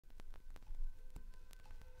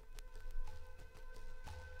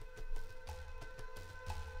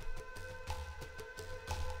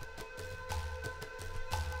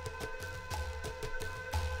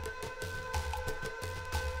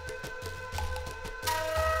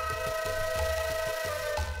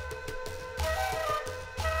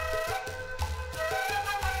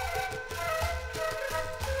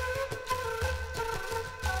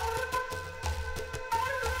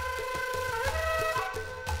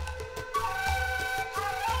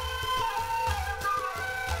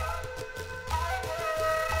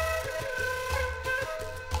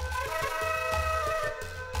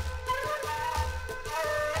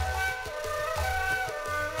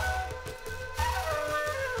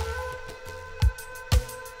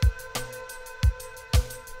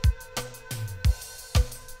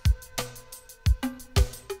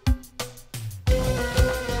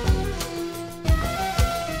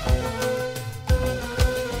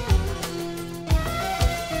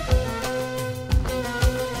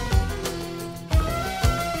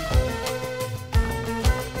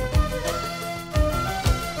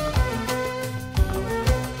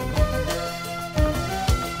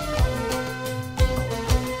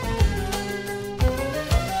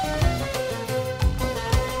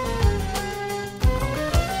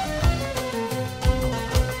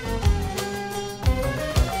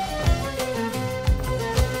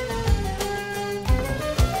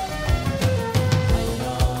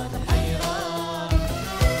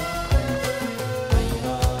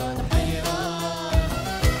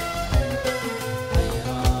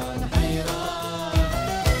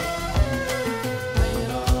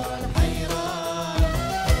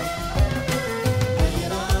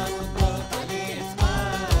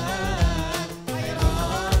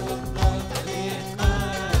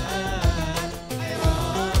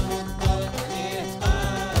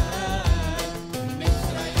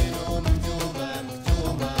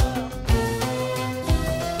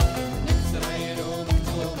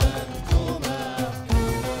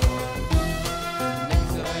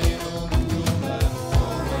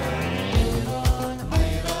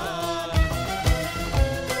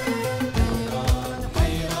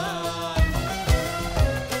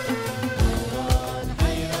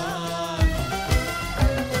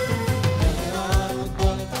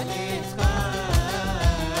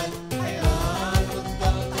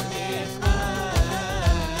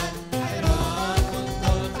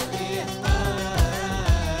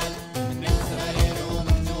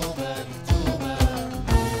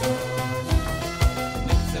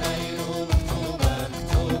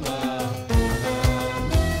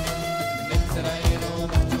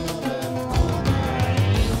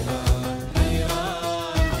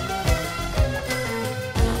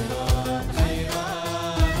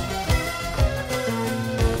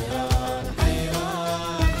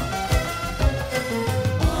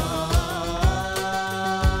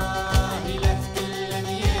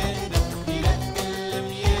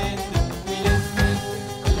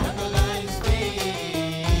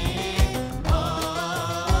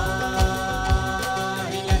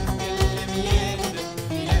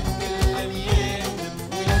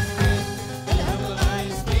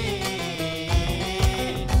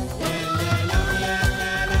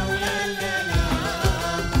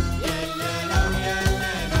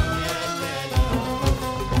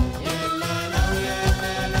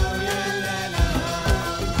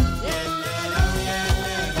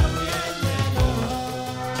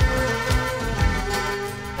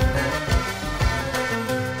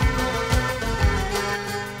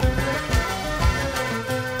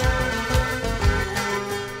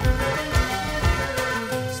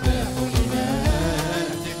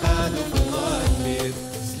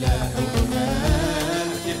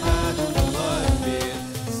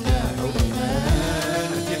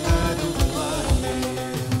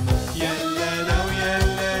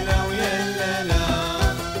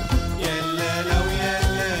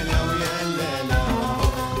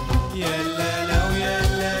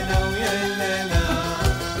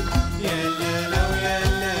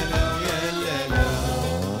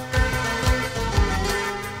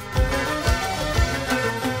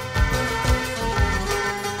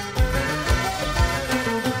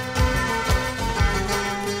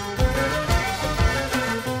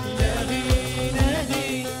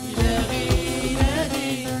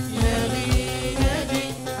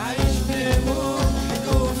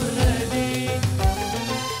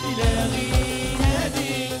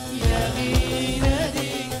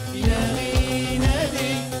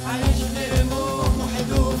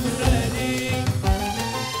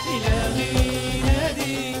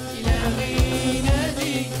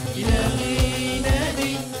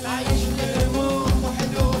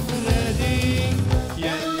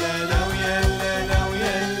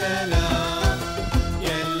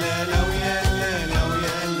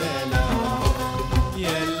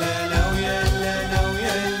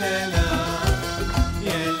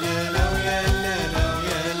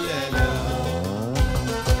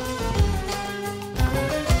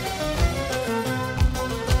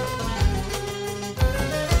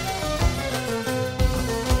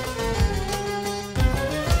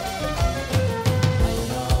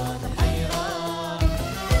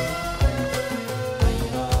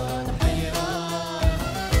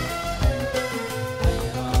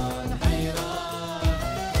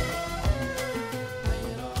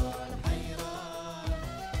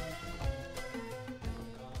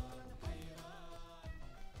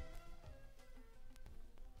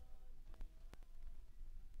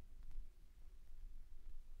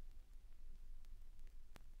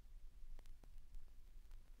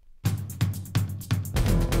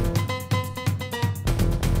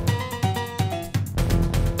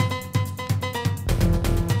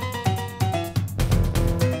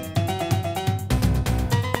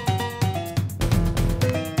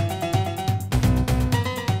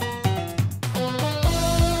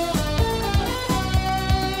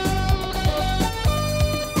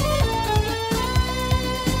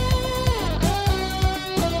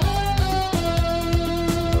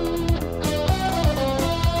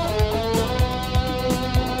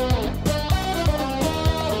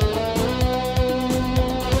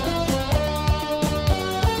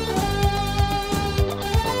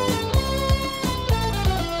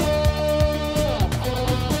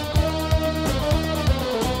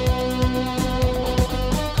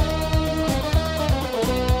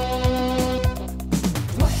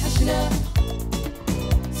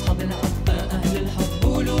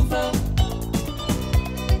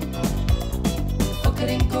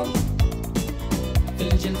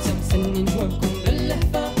وابكم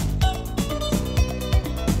باللهفة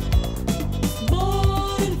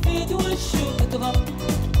صبار الفيد والشوق تغى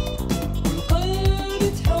والقلب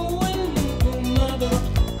يتحول منكم نظرة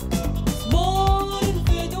صبار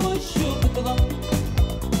الفيد والشوق تغى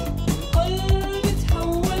والقلب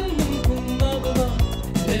يتحول منكم نظرة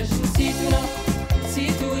ليش نسيتونا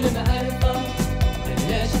نسيتوا المعرفة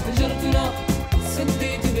ليش هجرتونا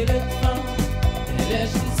سديتوا بلطفة ليش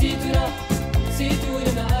نسيتونا نسيتوا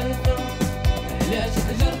المعرفة ليش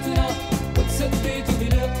هجرتونا وتسديتوا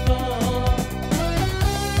بلطفة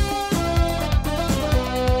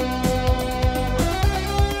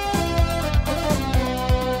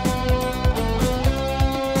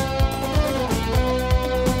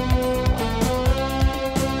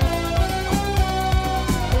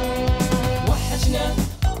وحشنا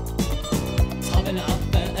صحاب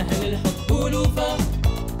العطة أهل الحب والوفا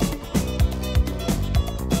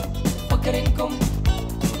فكرنكم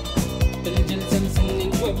بالجلسة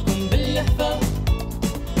مسنين وابكم باللهفة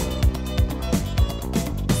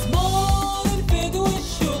صبار الفيد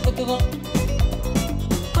والشوق تغى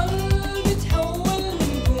قلب يتحول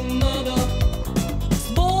منكم نظرة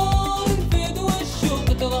صبار الفيد والشوق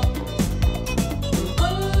تغى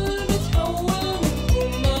القلب يتحول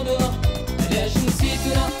منكم نظرة ليش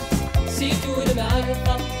نسيتونا نسيتوا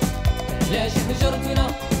المعرفة ليش هجرتونا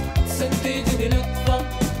سديتوا بلطفة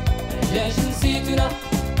ليش نسيتونا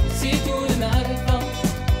نسيتوا المعرفة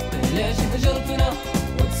ليش هجرتونا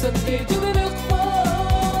وتسديتوا بلطفة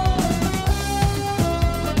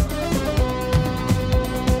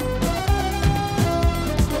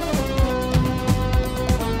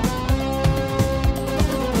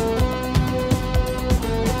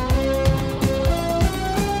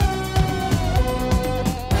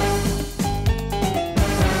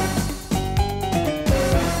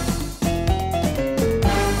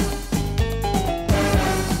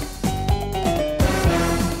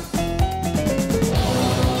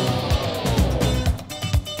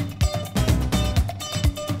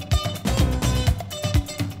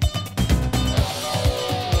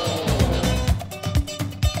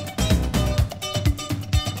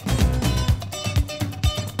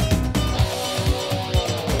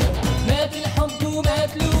مات الحب ومات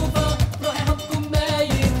الوفا روحي حبكم ما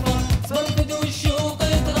يطفى صبر الفيد والشوق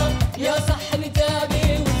يطغى يا صح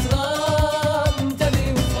نتابي وصغار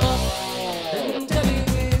نتابي وصغار نتابي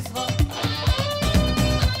وصغار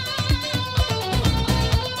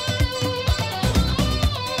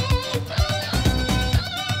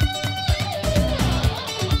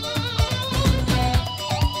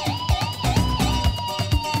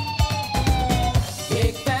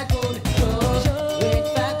يكفاكم الجوع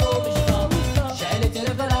ويكفاكم الشفا شعلة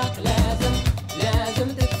الفراق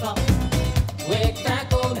لازم تطفى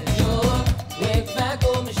ويكفاكم الجوع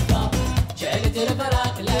ويكفاكم الشفا شعلة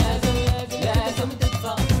الفراق لازم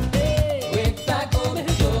تطفى ويكفاكم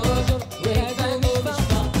الجوع ويكفاكم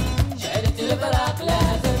الشفا شعلة الفراق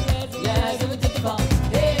لازم تطفى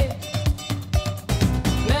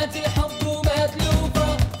مات الحب ومات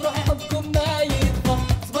الوفا روحي حبكم ما يطفى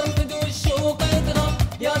صبر الفيد والشوق يطغى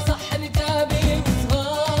يا صح نتابي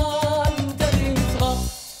وصغار نتابي وصغار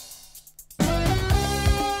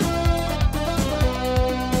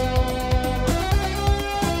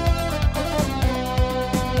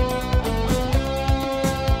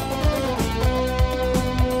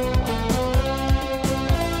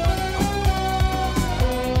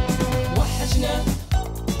وحشنا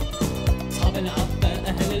صحاب العطة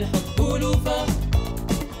أهل الحب والوفا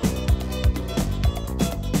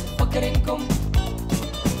فكرنكم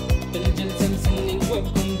بالجلسة مسنين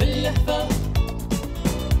وابكم باللهفة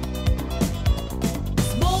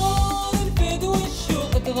صبار الفيد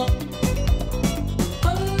والشوق تغى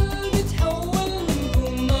قلب يتحول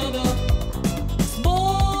منكم نظرة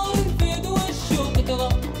صبار الفيد والشوق تغى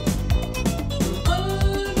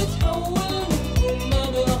القلب يتحول منكم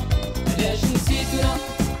نظرة ليش نسيتونا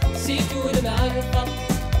نسيتوا المعرفة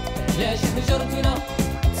ليش هجرتونا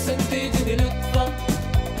سديتوا بلطفة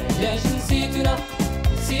ليش نسيتونا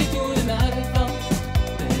نسيتوا المعرفة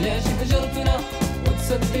ليش هجرتونا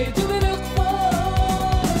وتسديتوا بلطفة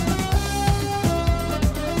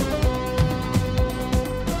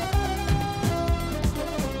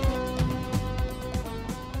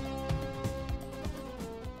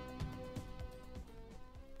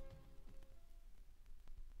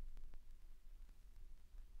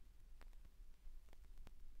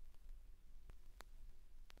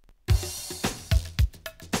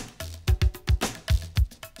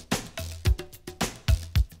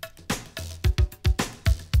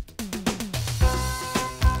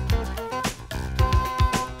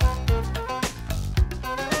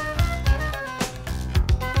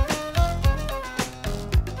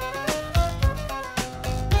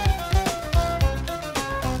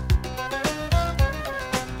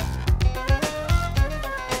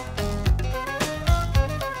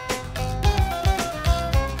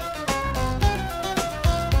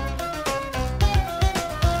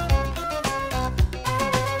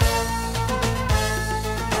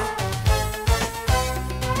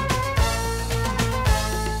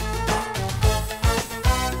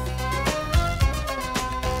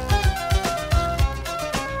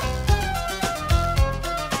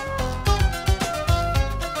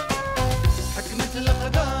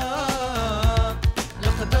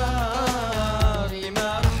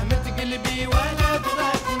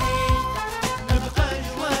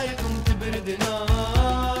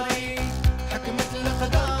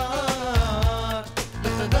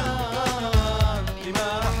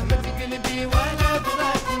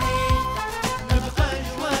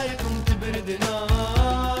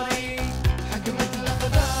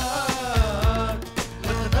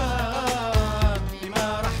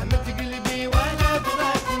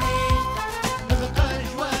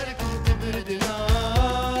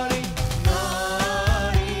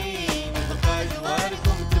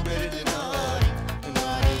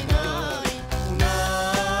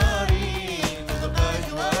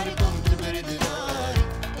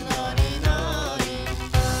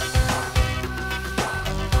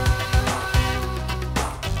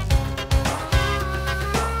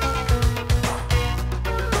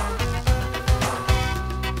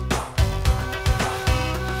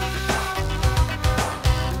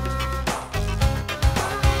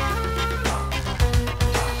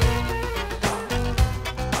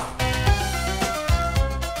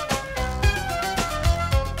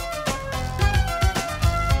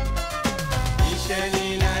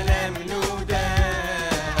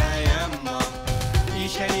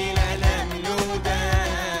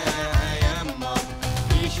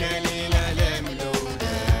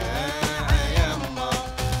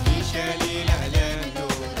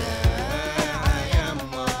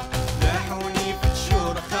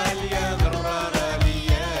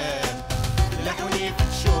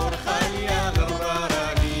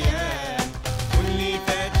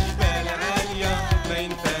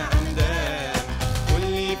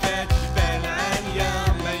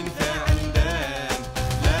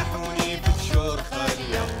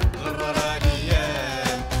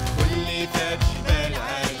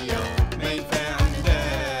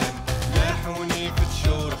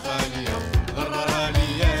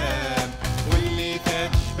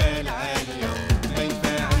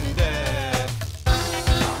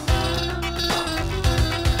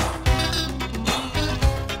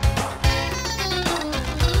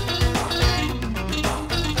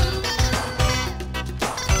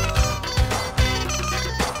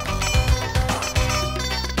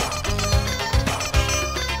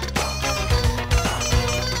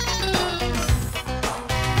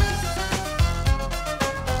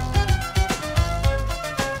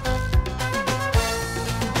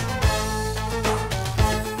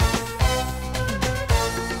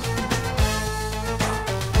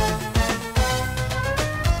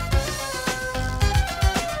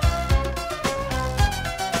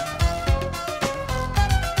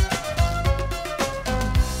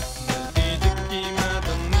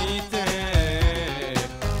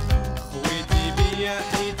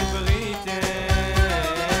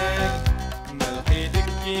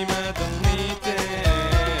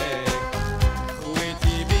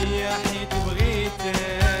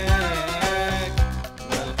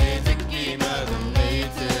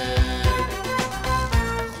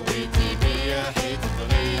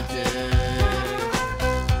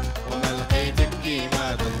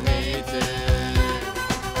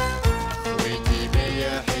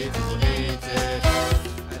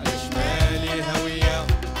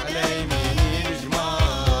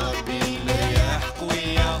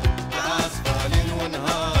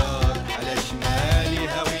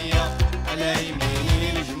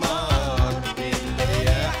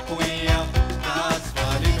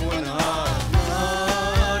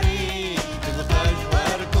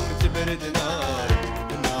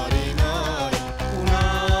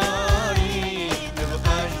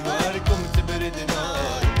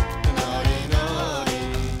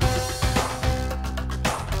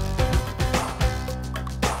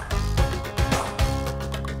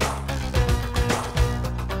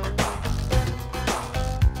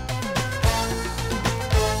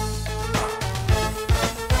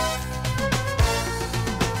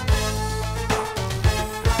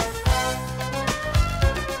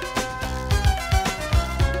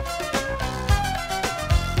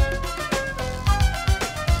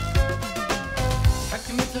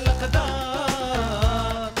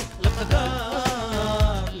القدر القدر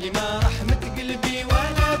اللي ما رحمت قلبي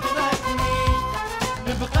ولا بغتني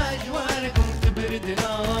نبقى جواركم تبرد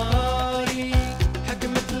ناري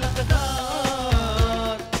حكمة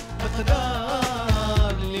القدر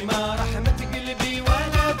القدر اللي ما رحمت قلبي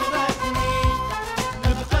ولا بغتني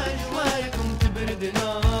نبقى جواركم تبرد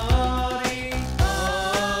ناري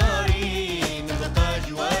ناري نبقى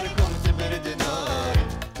جواركم تبرد ناري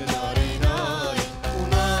ناري ناري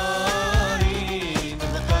وناري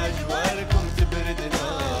نبقى جواركم تبرد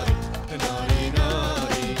ناري ناري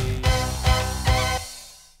ناري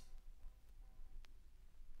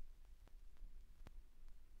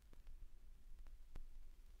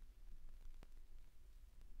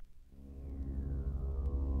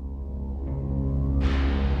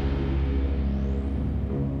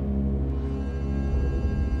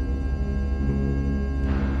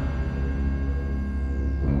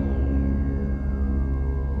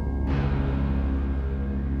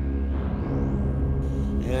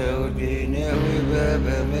يا ودي ناوي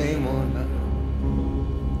بابا ميمونة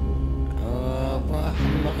أبا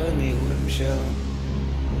حمقني ومشى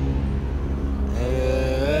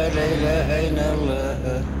لا إله إلا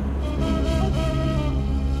الله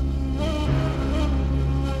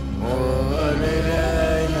ولا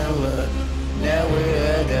إله إلا الله ناوي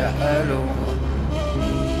هذا حاله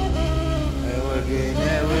ودي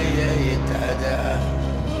ناوي يتعدى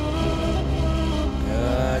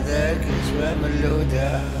هذاك سوى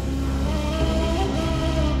ملودا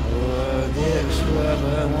وذاك سوى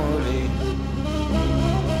غمولي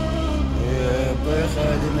يا بي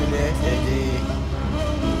خادم الاتدي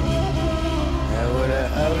ولا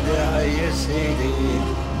أودع يا سيدي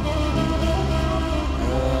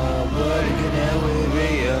بالك ناوي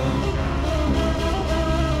بيا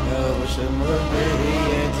وسم ربي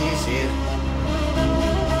هي تيسير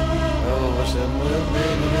وسم ربي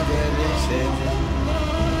المدرسات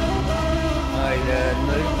إلى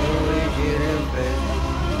الملك ويجي البيت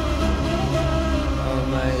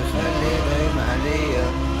وما يخلي غيم عليا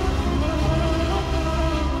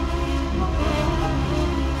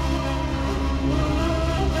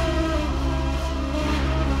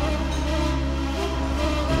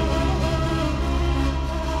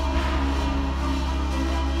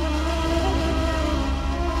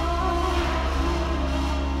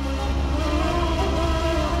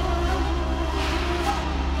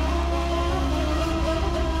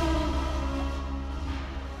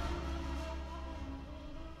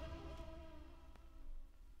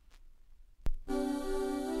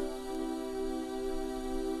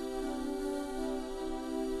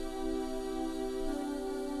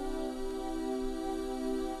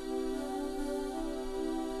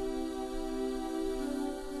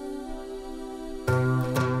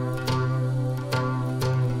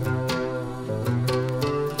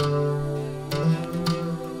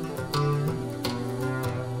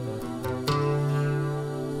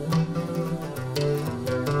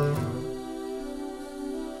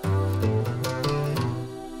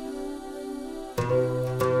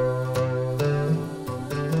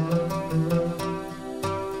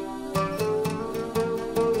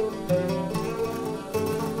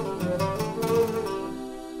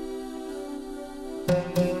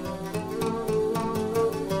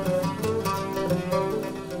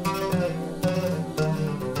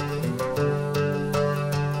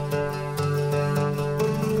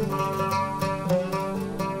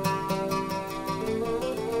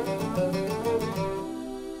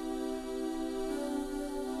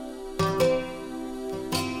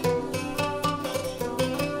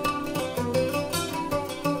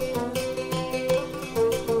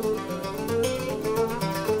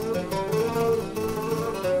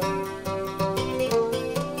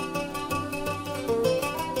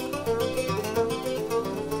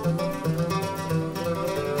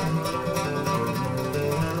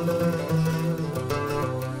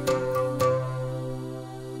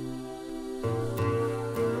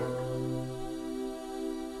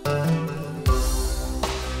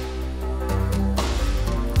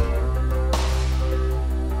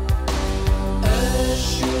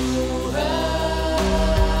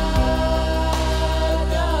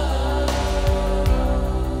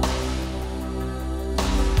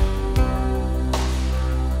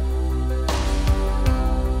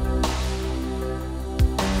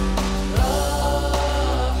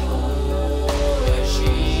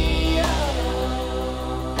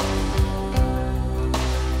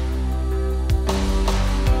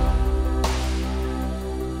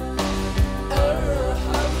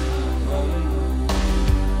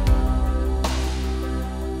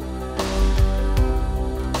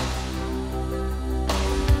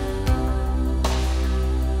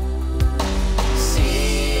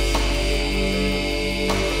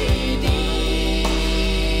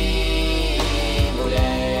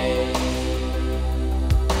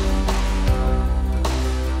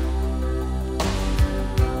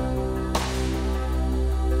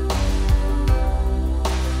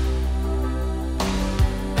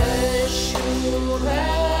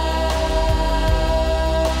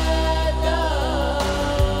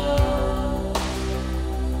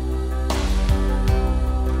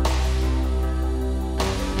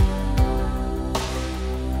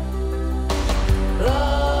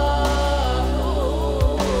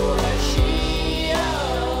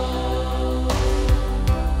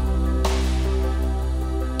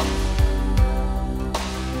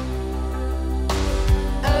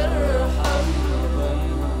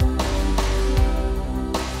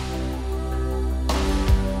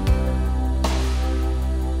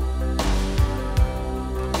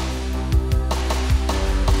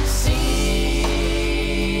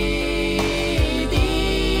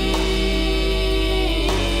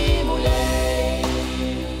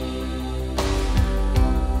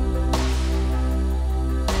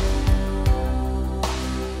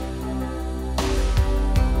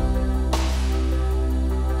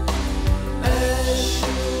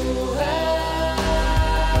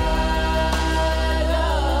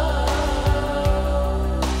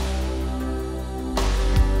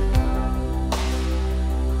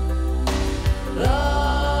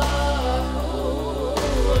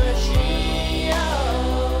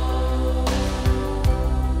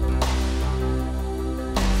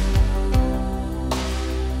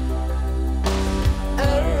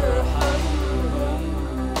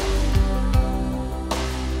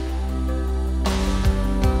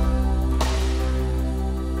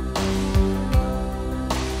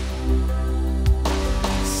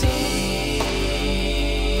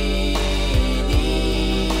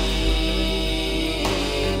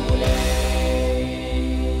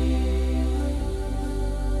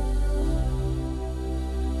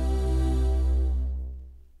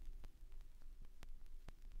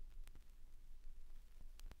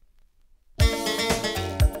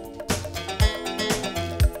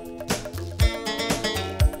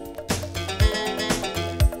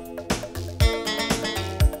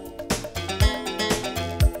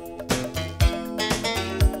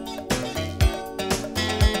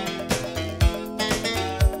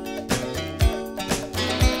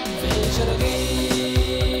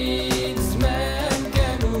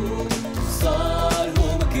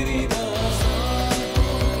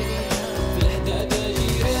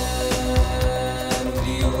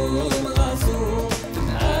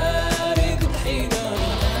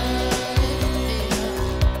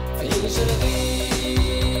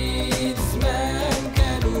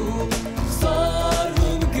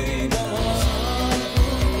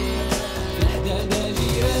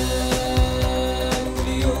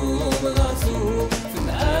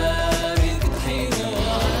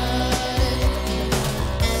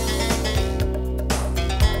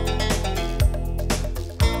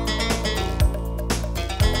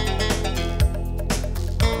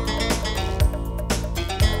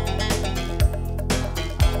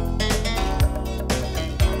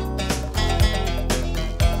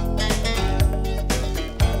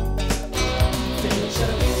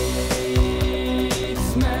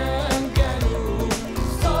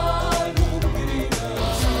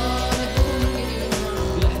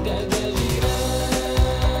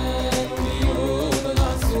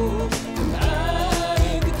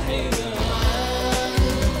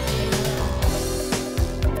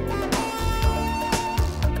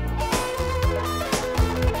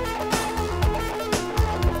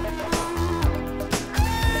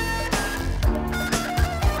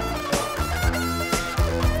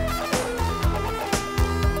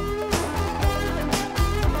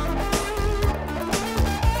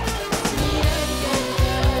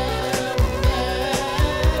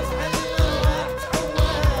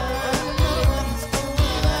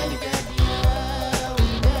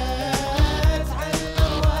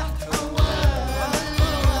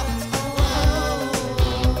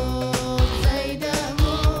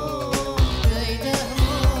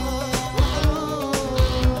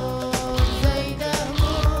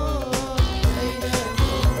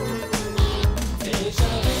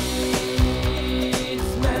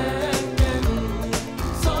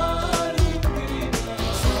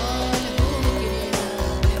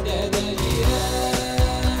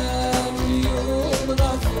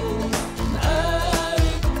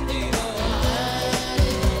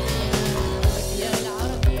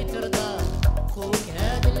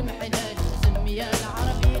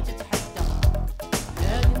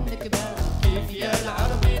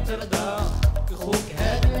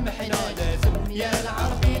يا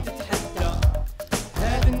العربي تتحدى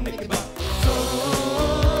هذه النكبة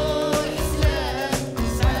صوت سلام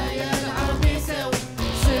سعى يا العربي ساوي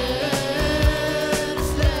سير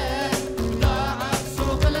سلام ضاعف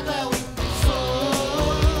سوق الغاوي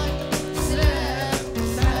صوت سلام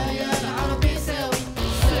سعى يا العربي ساوي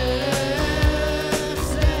سير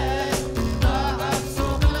سلام ضاعف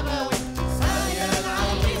سوق الغاوي سعى يا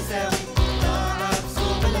العربي ساوي ضاعف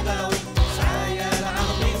سوق الغاوي سعى يا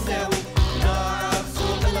العربي ساوي ضاعف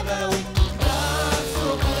سوق الغاوي ضاعف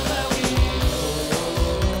سوق الغاوي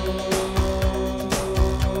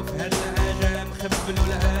في هالعالم خبلوا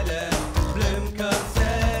العالم بالمكر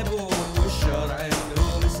سابوا والشرع عنده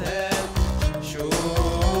مثال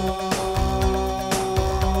شوف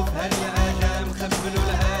هالعالم خبلوا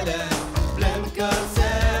العالم بالمكر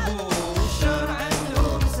سابوا والشرع عنده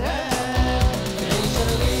مثال عيش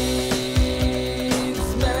رغيف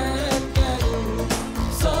زمان كانوا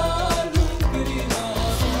صار منكرنا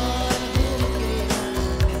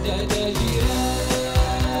حداد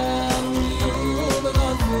جيران واليوم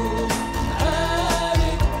غفوا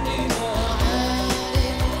عارفنينا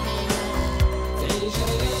عيش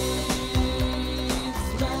رغيف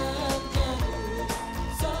زمان كانوا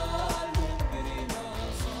صار منكرنا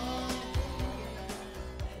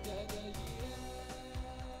حداد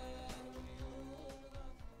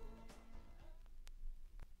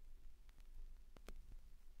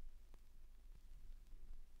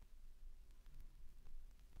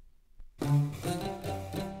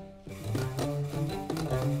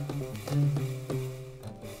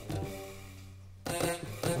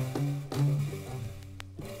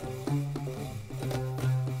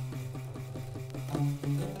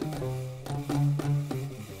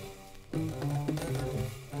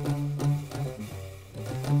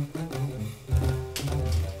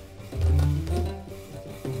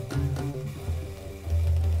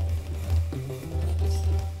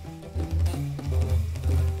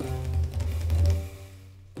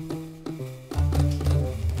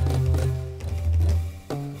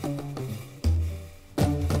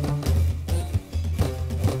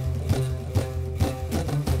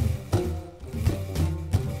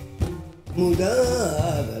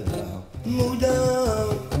مدابة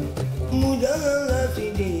مدى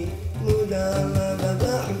سيدي مدى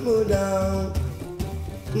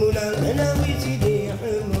القناوي سيدي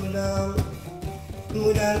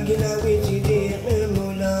مدى القناوي سيدي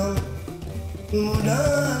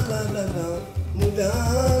مدى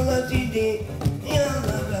سيدي يا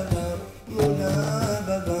بابا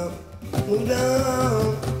مدى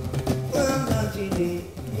سيدي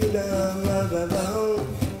مدى بابا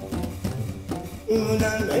مدى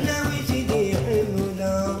القناوي سيدي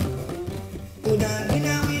مدى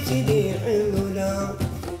القناوي سيدي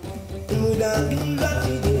مدى قلبة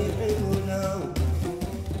سيدي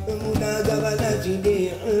مدى قبلة سيدي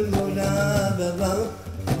مدى بابا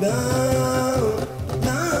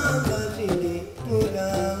بابا سيدي مدى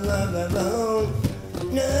بابا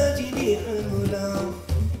ناسيدي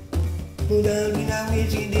مدى القناوي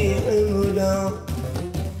سيدي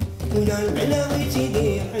مدى القناوي سيدي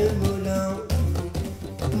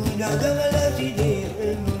مدى قبلة سيدي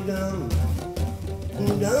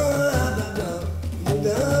مدى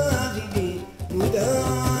بابا سيدي مدى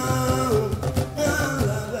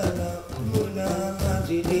بابا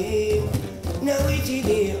سيدي ناوي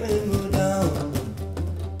سيدي مدى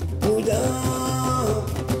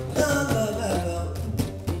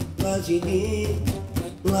بابا سيدي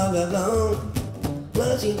بابا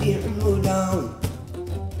سيدي مدى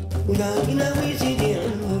ناوي سيدي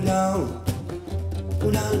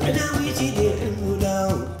ناوي سيدي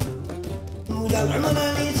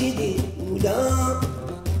عمراني سيدي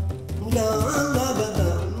بابا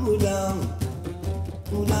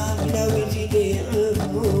ناوي سيدي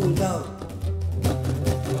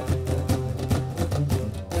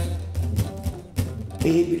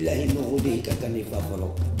إيه بالله المغودي كتني فافرو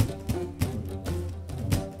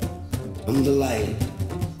الحمد لله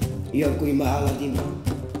يركوي مهالا ديما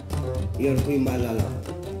يركوي مالالا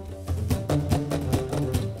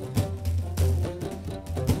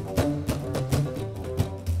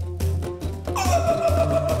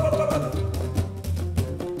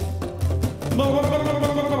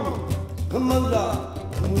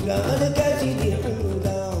مدى أنا كاسيدي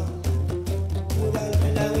مدى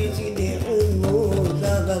الحلاوي سيدي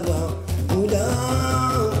مدى بابا مدى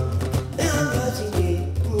يا سيدي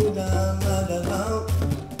مدى بابا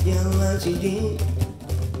يا سيدي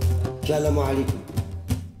السلام عليكم.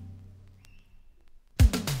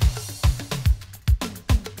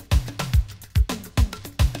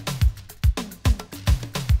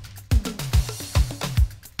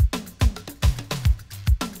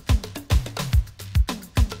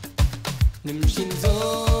 نمشي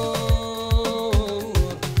نزور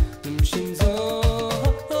نمشي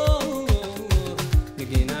نزور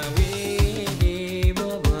لقينا وين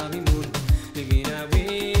بابا ميمون لقينا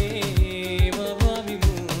وين بابا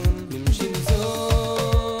ميمون نمشي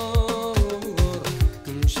نزور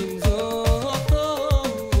نمشي نزور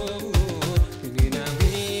لقينا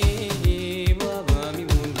وين بابا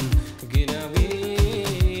ميمون لقينا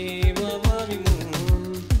وين بابا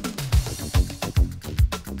ميمون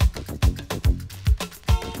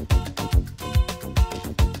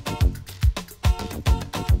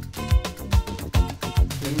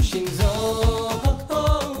نمشي نزور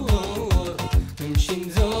نمشي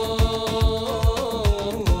نزور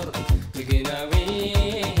لقينا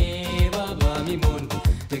وين بابا ميمون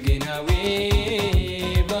لقينا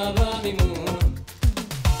وين بابا ميمون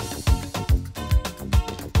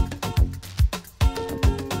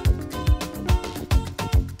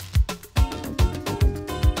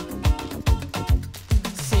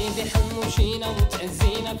سيدي حموشينا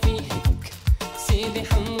وتعزينا فيك سيدي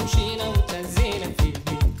حموشينا وتعزينا فيك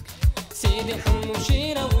سيدي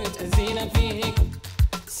حموشينا وتعزينا فيك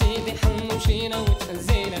سيدي حموشينا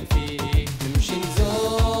وتعزينا فيك نمشي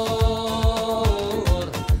نزور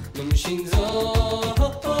نمشي نزور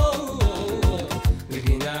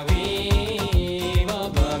لقينا وين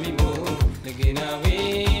بابا ميمون لقينا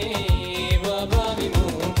وين بابا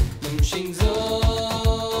ميمون نمشي نزور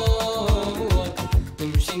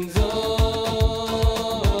نمشي نزور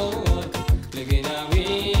لقينا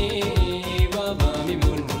وين بابا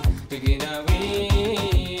ميمون لقينا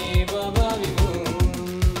وين بابا ميمون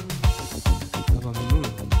بابا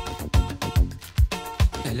ميمون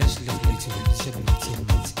علاش اللي خليتيني بالجبل نتي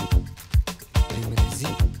ماتي اللي ما تهزي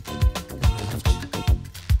ما عرفتش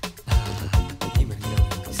ديما نلاوي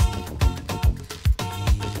نسيب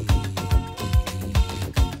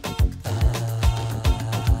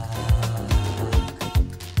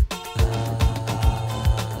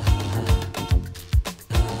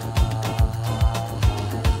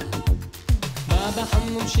بابا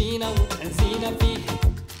حمو مشينا وتعزينا فيك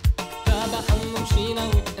بابا حمو مشينا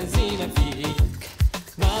وتعزينا فيك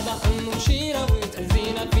بابا حمو مشينا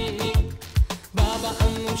وتعزينا فيك بابا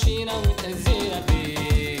حمو مشينا وتعزينا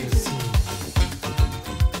فيك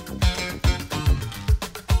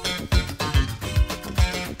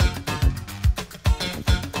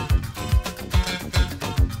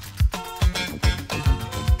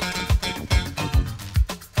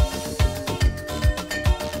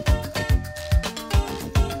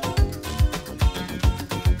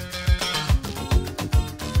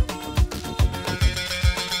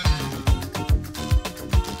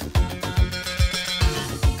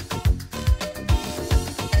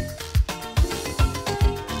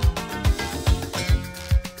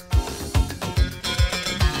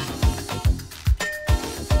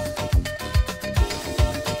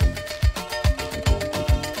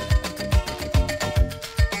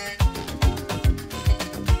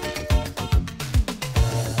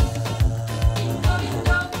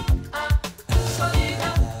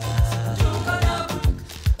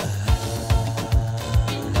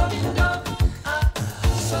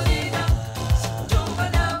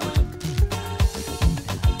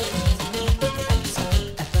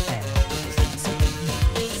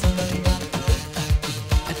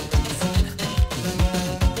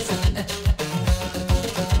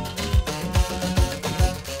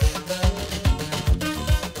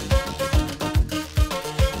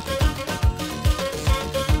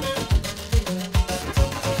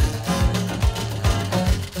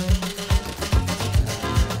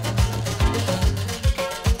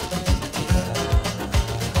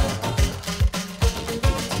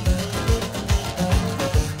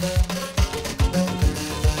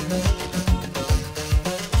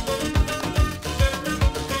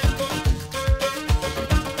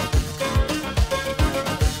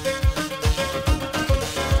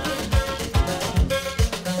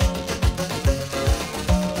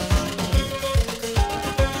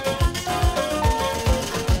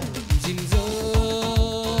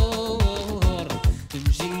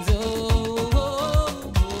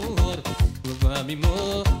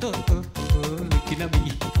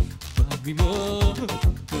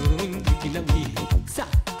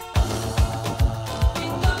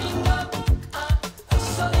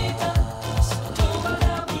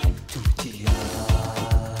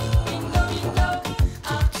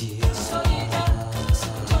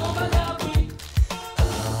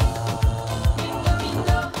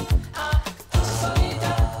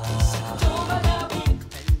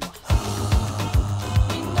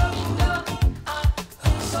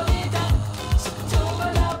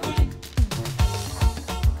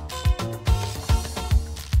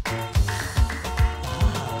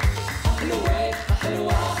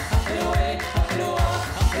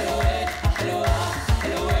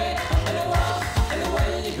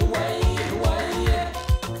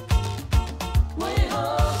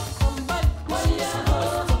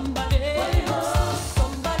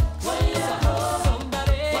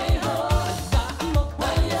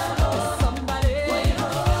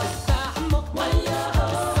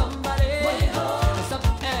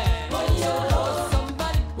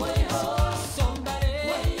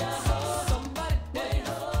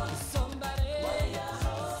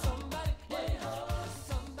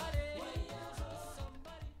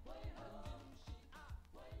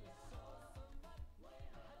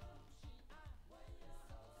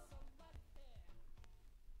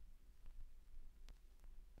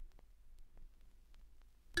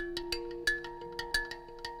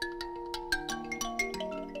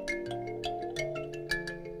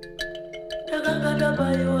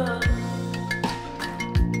باي